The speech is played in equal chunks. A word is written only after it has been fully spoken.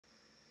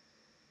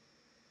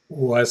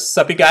What's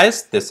up you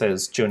guys, this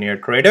is Junior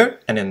Trader,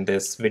 and in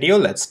this video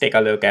let's take a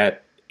look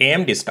at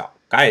AMD stock.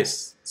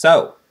 Guys,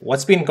 so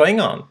what's been going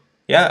on?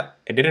 Yeah,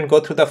 it didn't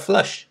go through the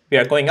flush. We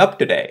are going up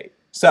today.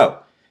 So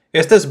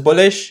is this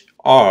bullish,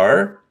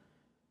 or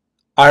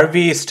are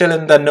we still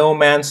in the no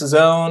man's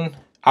zone?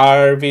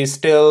 Are we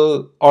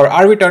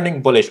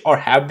turning bullish, or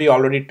have we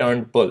already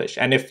turned bullish?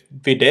 And if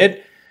we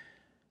did,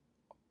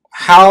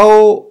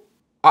 what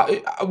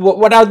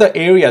are the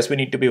areas we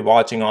need to be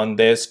watching on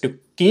this to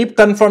keep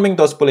confirming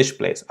those bullish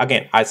plays?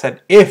 Again, I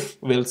said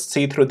if, we'll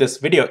see through this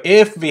video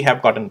if we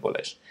have gotten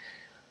bullish,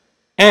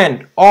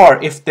 and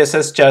or if this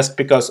is just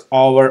because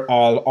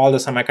overall all the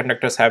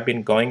semiconductors have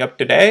been going up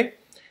today,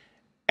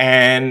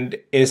 and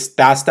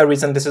that's the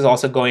reason this is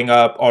also going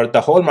up, or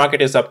the whole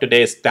market is up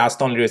today, that's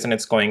the only reason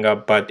it's going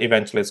up, but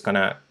eventually it's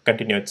gonna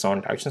continue its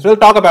own direction. So we'll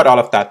talk about all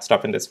of that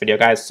stuff in this video,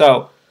 guys.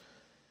 So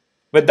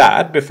with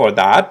that, before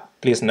that,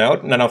 please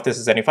note, none of this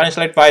is any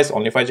financial advice,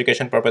 only for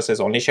education purposes,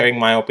 only sharing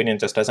my opinion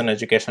just as an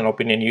educational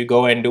opinion. You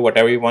go and do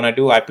whatever you want to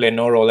do. I play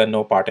no role and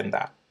no part in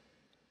that.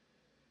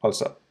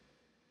 Also,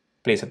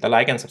 please hit the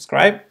like and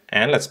subscribe,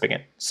 and let's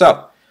begin.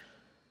 So,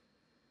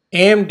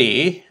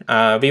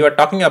 AMD, we were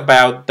talking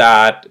about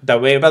that the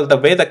way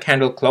the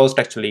candle closed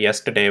actually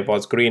yesterday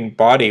was green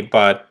body,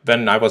 but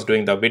when I was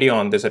doing the video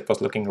on this, it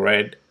was looking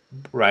red,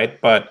 right?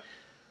 But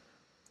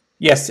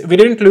yes, we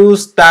didn't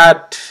lose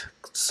that.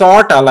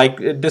 Sorta, like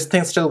this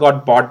thing still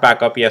got bought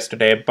back up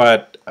yesterday,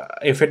 but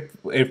if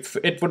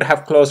it would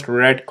have closed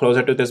red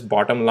closer to this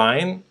bottom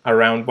line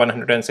around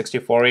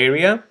 164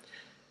 area,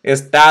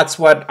 that's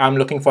what I'm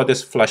looking for,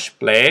 this flush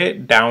play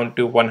down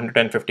to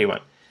 151.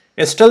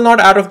 It's still not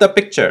out of the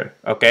picture,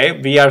 okay?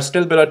 We are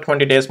still below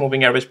 20 days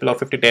moving average, below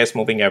 50 days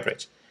moving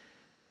average.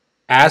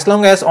 As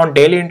long as on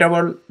daily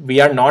interval we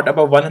are not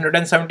above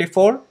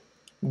 174,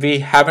 we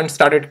haven't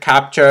started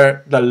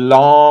capture the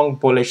long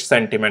bullish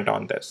sentiment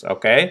on this,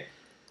 okay?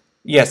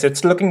 Yes,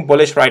 it's looking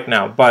bullish right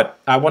now, but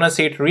I want to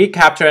see it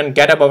recapture and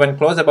get above and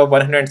close above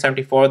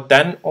 174.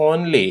 Then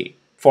only,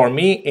 for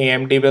me,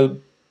 AMD will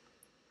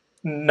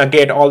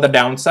negate all the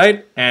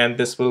downside, and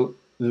this will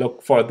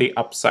look for the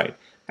upside,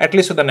 at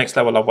least to the next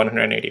level of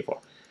 184.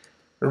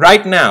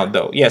 Right now,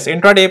 though, yes,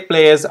 intraday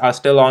plays are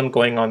still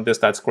ongoing on this.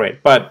 That's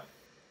great. But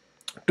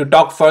to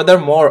talk further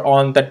more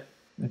on the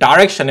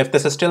direction, if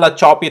this is still a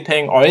choppy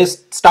thing or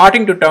is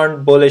starting to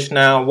turn bullish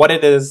now, what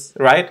it is,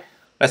 right?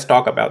 Let's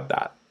talk about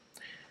that.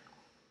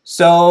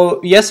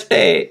 So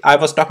yesterday I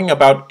was talking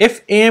about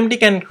if AMD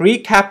can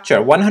recapture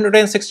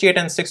 168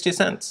 and 60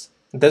 cents,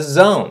 this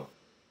zone,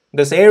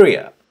 this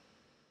area,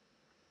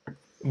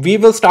 we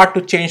will start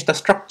to change the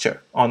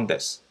structure on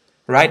this,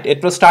 right?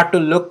 It will start to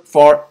look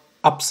for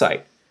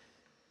upside.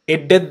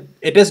 It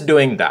is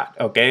doing that,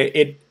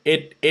 okay?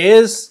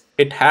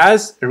 It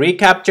has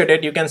recaptured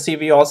it. You can see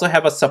we also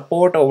have a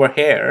support over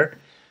here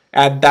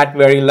at that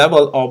very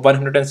level of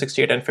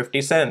 168 and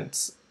 50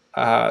 cents.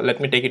 Let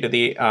me take it to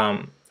the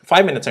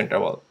 5 minutes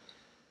interval.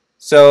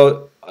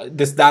 So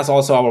that's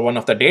also our one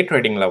of the day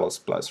trading levels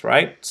plus,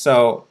 right?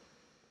 So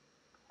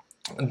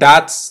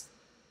that's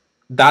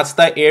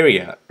the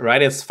area,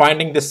 right? It's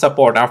finding this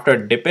support after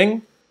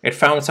dipping. It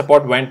found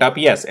support, went up.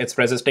 Yes, it's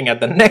resisting at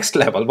the next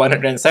level,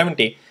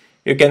 170.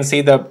 You can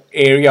see the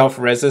area of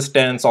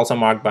resistance also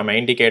marked by my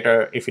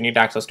indicator. If you need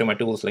access to my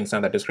tools, links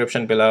in the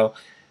description below.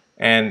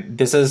 And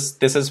this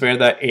is where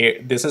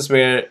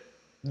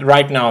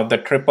right now the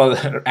triple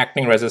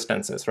acting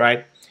resistance is,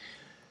 right?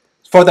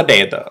 For the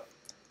day though.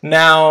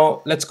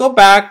 Now let's go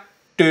back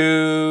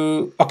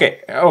to,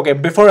 okay,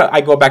 before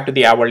I go back to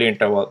the hourly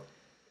interval,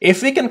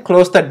 if we can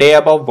close the day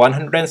above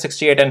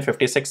 168 and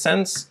 56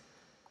 cents,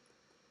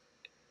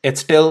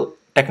 it's still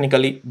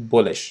technically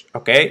bullish,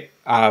 okay,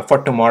 for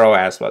tomorrow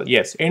as well.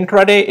 Yes,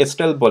 intraday is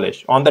still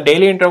bullish. On the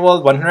daily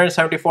interval,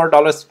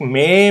 $174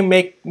 may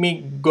make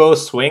me go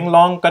swing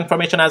long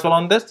confirmation as well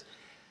on this,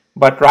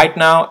 but right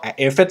now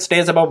if it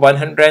stays above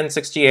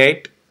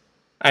 168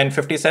 and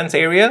 50 cents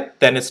area,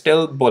 then it's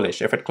still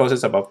bullish if it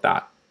closes above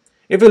that.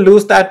 If we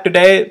lose that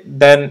today,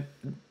 then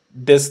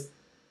this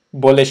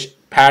bullish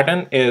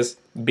pattern is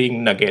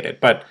being negated.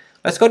 But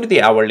let's go to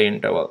the hourly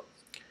interval.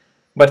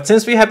 But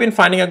since we have been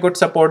finding a good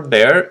support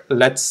there,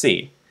 let's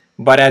see.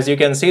 But as you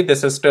can see,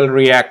 this is still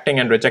reacting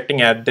and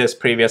rejecting at this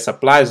previous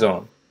supply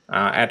zone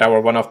at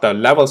our one of the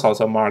levels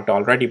also marked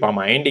already by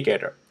my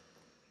indicator.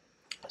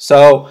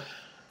 So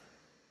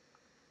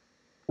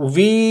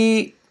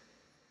we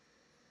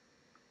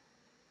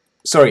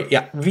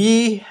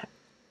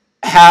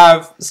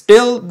have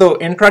still, though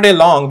intraday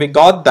long, we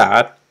got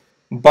that,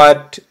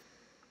 but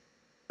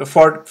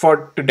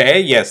for today,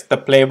 yes, the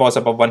play was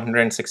above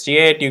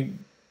 168. You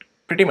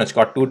pretty much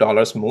got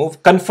 $2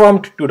 move,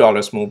 confirmed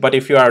 $2 move. But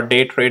if you are a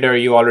day trader,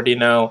 you already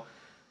know,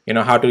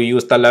 how to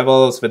use the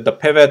levels with the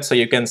pivot. So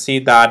you can see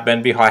that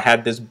when we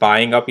had this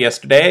buying up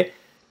yesterday,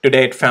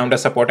 today it found a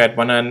support at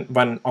one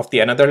of the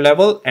another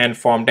level and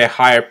formed a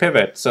higher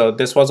pivot. So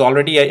this was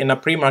already in a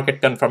pre-market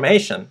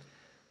confirmation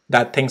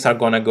that things are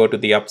going to go to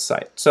the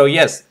upside. So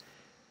yes,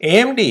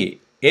 AMD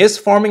is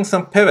forming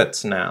some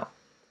pivots now.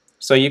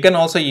 So you can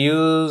also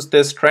use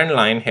this trend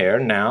line here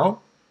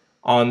now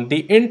on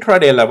the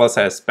intraday levels,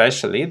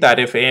 especially that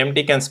if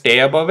AMD can stay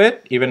above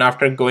it even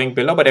after going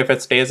below, but if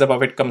it stays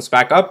above it, comes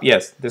back up,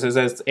 yes, this is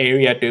an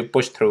area to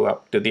push through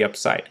up to the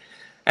upside.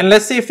 And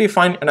let's see if we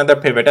find another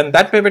pivot, and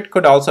that pivot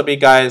could also be,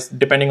 guys,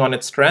 depending on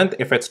its strength,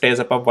 if it stays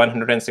above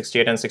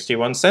 168 and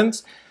 61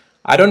 cents.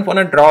 I don't want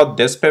to draw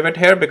this pivot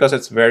here because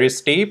it's very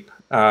steep.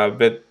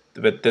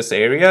 With this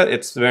area,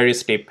 it's very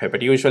steep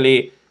pivot,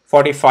 usually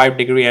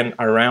 45-degree and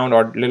around,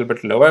 or a little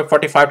bit lower,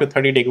 45 to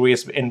 30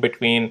 degrees in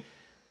between.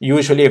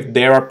 Usually if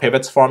there are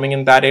pivots forming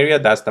in that area,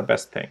 that's the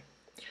best thing.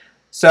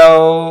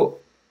 So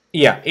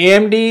yeah,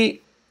 AMD,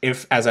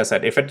 if, as I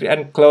said, if it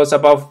can close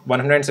above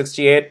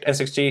 168 and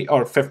 60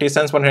 or 50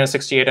 cents,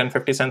 168 and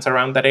 50 cents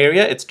around that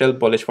area, it's still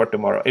bullish for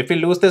tomorrow. If we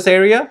lose this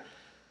area,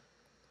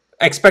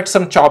 expect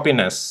some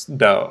choppiness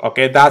though.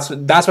 Okay, that's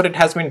what it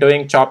has been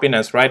doing,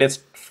 choppiness, right? It's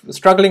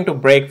struggling to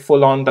break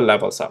full on the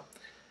levels up.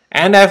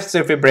 And as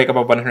if we break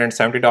above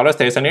 $170,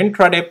 there is an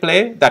intraday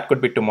play that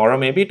could be tomorrow,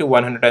 maybe to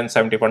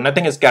 174.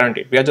 Nothing is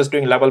guaranteed. We are just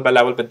doing level by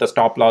level with the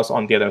stop loss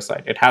on the other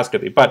side. It has to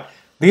be. But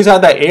these are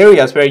the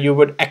areas where you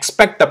would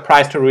expect the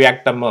price to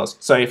react the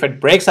most. So if it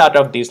breaks out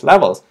of these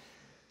levels,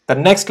 the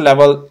next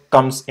level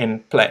comes in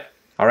play.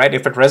 All right.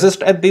 If it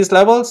resists at these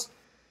levels,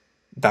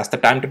 that's the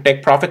time to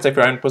take profits if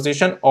you're in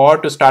position, or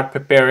to start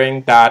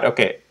preparing that,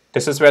 okay,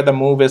 this is where the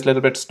move is a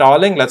little bit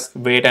stalling. Let's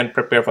wait and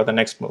prepare for the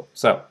next move.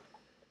 So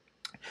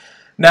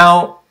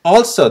now,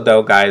 also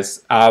though,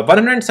 guys,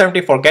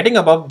 174, getting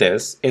above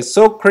this is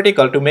so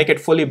critical to make it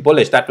fully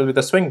bullish. That will be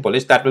the swing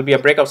bullish. That will be a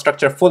breakout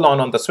structure full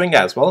on the swing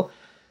as well.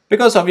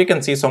 Because of, you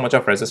can see so much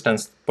of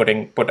resistance put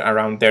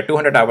around there.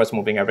 200 hours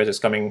moving average is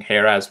coming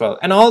here as well.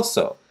 And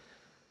also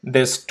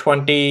this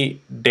 20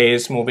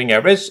 days moving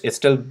average is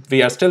still,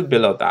 we are still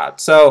below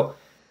that. So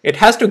it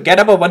has to get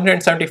above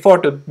 174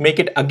 to make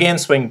it again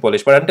swing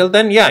bullish. But until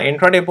then, yeah,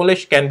 intraday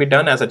bullish can be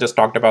done, as I just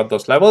talked about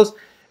those levels.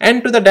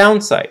 And to the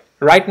downside,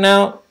 right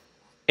now,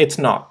 it's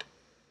not.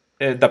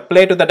 The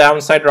play to the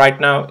downside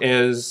right now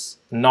is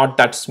not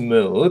that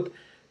smooth.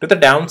 To the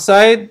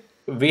downside,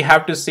 we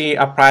have to see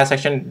a price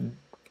action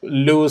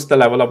lose the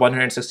level of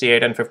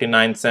 168 and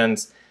 59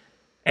 cents.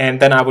 And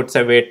then I would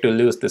say wait to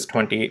lose this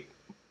 20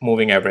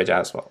 moving average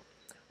as well,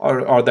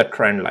 or the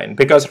trend line.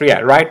 Because yeah,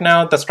 right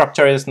now, the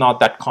structure is not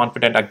that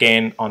confident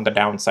again on the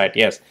downside.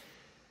 Yes,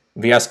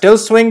 we are still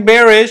swing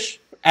bearish,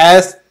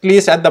 at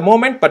least at the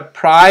moment, but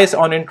price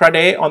on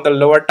intraday on the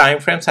lower time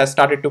frames has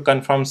started to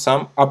confirm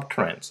some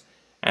uptrends,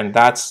 and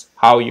that's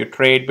how you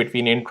trade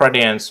between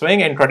intraday and swing.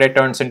 Intraday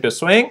turns into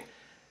swing,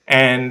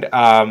 and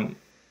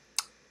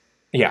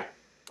yeah,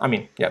 I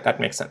mean, yeah, that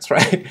makes sense,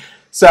 right?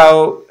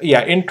 So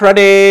yeah,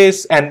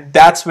 intradays, and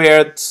that's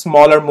where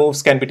smaller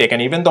moves can be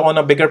taken. Even though on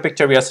a bigger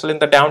picture we are still in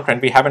the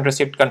downtrend, we haven't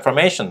received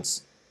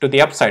confirmations to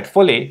the upside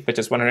fully, which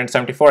is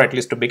 174 at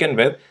least to begin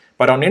with.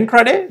 But on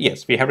intraday,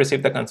 yes, we have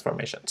received the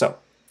confirmation. So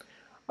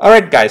all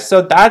right, guys,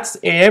 so that's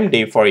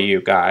AMD for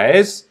you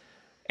guys.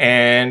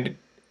 And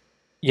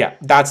yeah,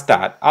 that's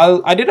that.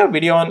 I did a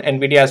video on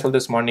Nvidia as well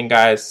this morning,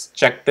 guys.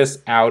 Check this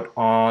out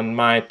on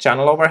my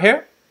channel over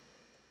here.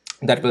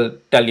 That will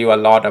tell you a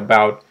lot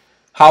about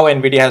how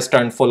Nvidia has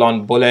turned full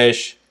on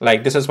bullish.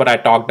 Like, this is what I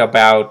talked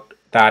about,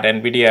 that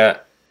Nvidia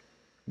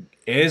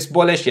is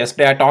bullish.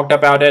 Yesterday I talked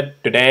about it.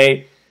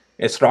 Today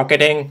it's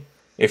rocketing.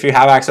 If you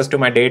have access to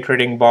my day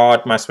trading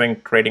bot, my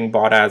swing trading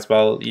bot as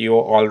well, you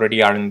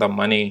already are in the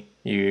money.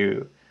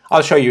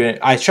 I'll show you.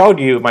 I showed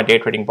you my day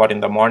trading bot in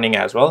the morning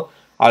as well.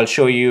 I'll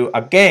show you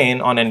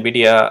again on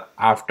Nvidia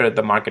after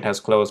the market has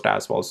closed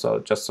as well. So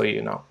just so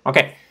you know.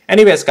 Okay.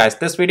 Anyways, guys,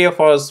 this video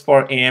was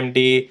for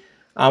AMD.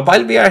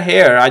 While we are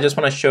here, I just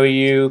want to show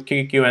you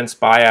QQQ and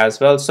SPY as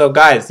well. So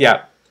guys,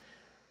 yeah,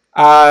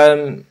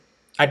 I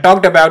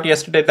talked about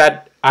yesterday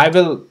that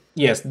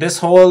yes, this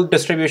whole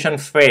distribution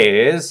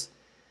phase,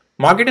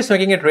 market is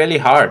making it really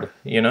hard,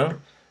 you know.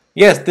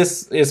 Yes,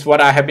 this is what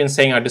I have been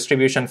saying, a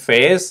distribution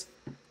phase.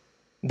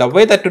 The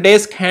way that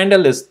today's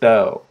candle is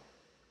though,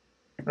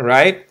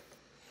 right,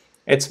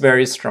 it's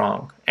very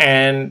strong.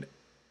 And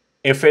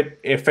if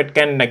it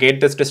can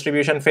negate this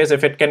distribution phase,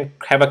 if it can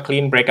have a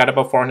clean breakout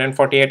above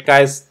 448,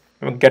 guys,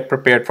 get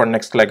prepared for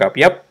next leg up.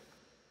 Yep,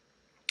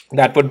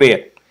 that would be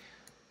it.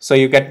 So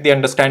you get the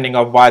understanding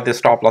of why the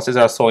stop losses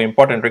are so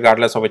important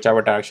regardless of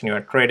whichever direction you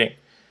are trading.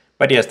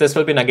 But yes, this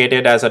will be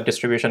negated as a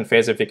distribution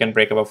phase if you can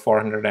break above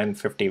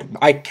 450.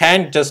 I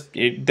can't just,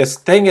 this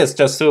thing is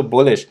just so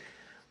bullish.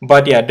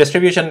 But yeah,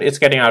 distribution is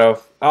getting out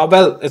of,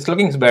 well, it's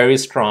looking very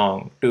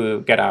strong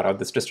to get out of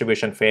this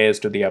distribution phase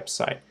to the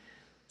upside.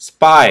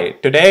 SPY,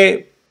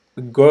 today,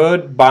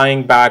 good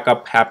buying back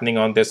up happening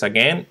on this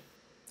again.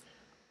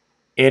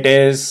 It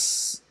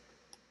is,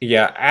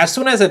 yeah, as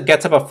soon as it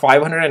gets above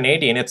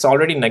 518, it's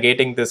already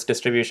negating this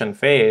distribution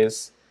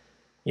phase.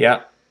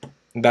 Yeah,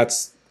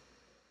 that's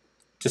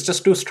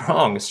just too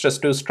strong. It's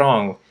just too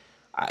strong.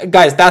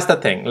 Guys, that's the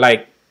thing.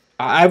 Like,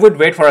 I would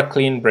wait for a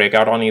clean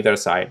breakout on either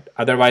side.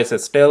 Otherwise,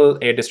 it's still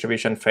a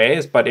distribution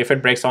phase. But if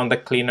it breaks on the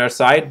cleaner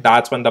side,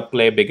 that's when the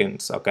play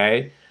begins,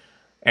 okay?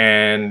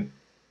 And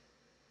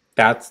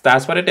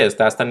that's what it is.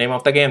 That's the name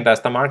of the game.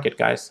 That's the market,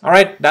 guys. All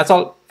right, that's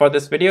all for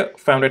this video.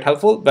 Found it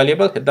helpful,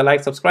 valuable, hit the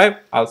like, subscribe.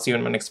 I'll see you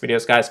in my next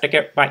videos, guys. Take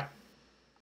care. Bye.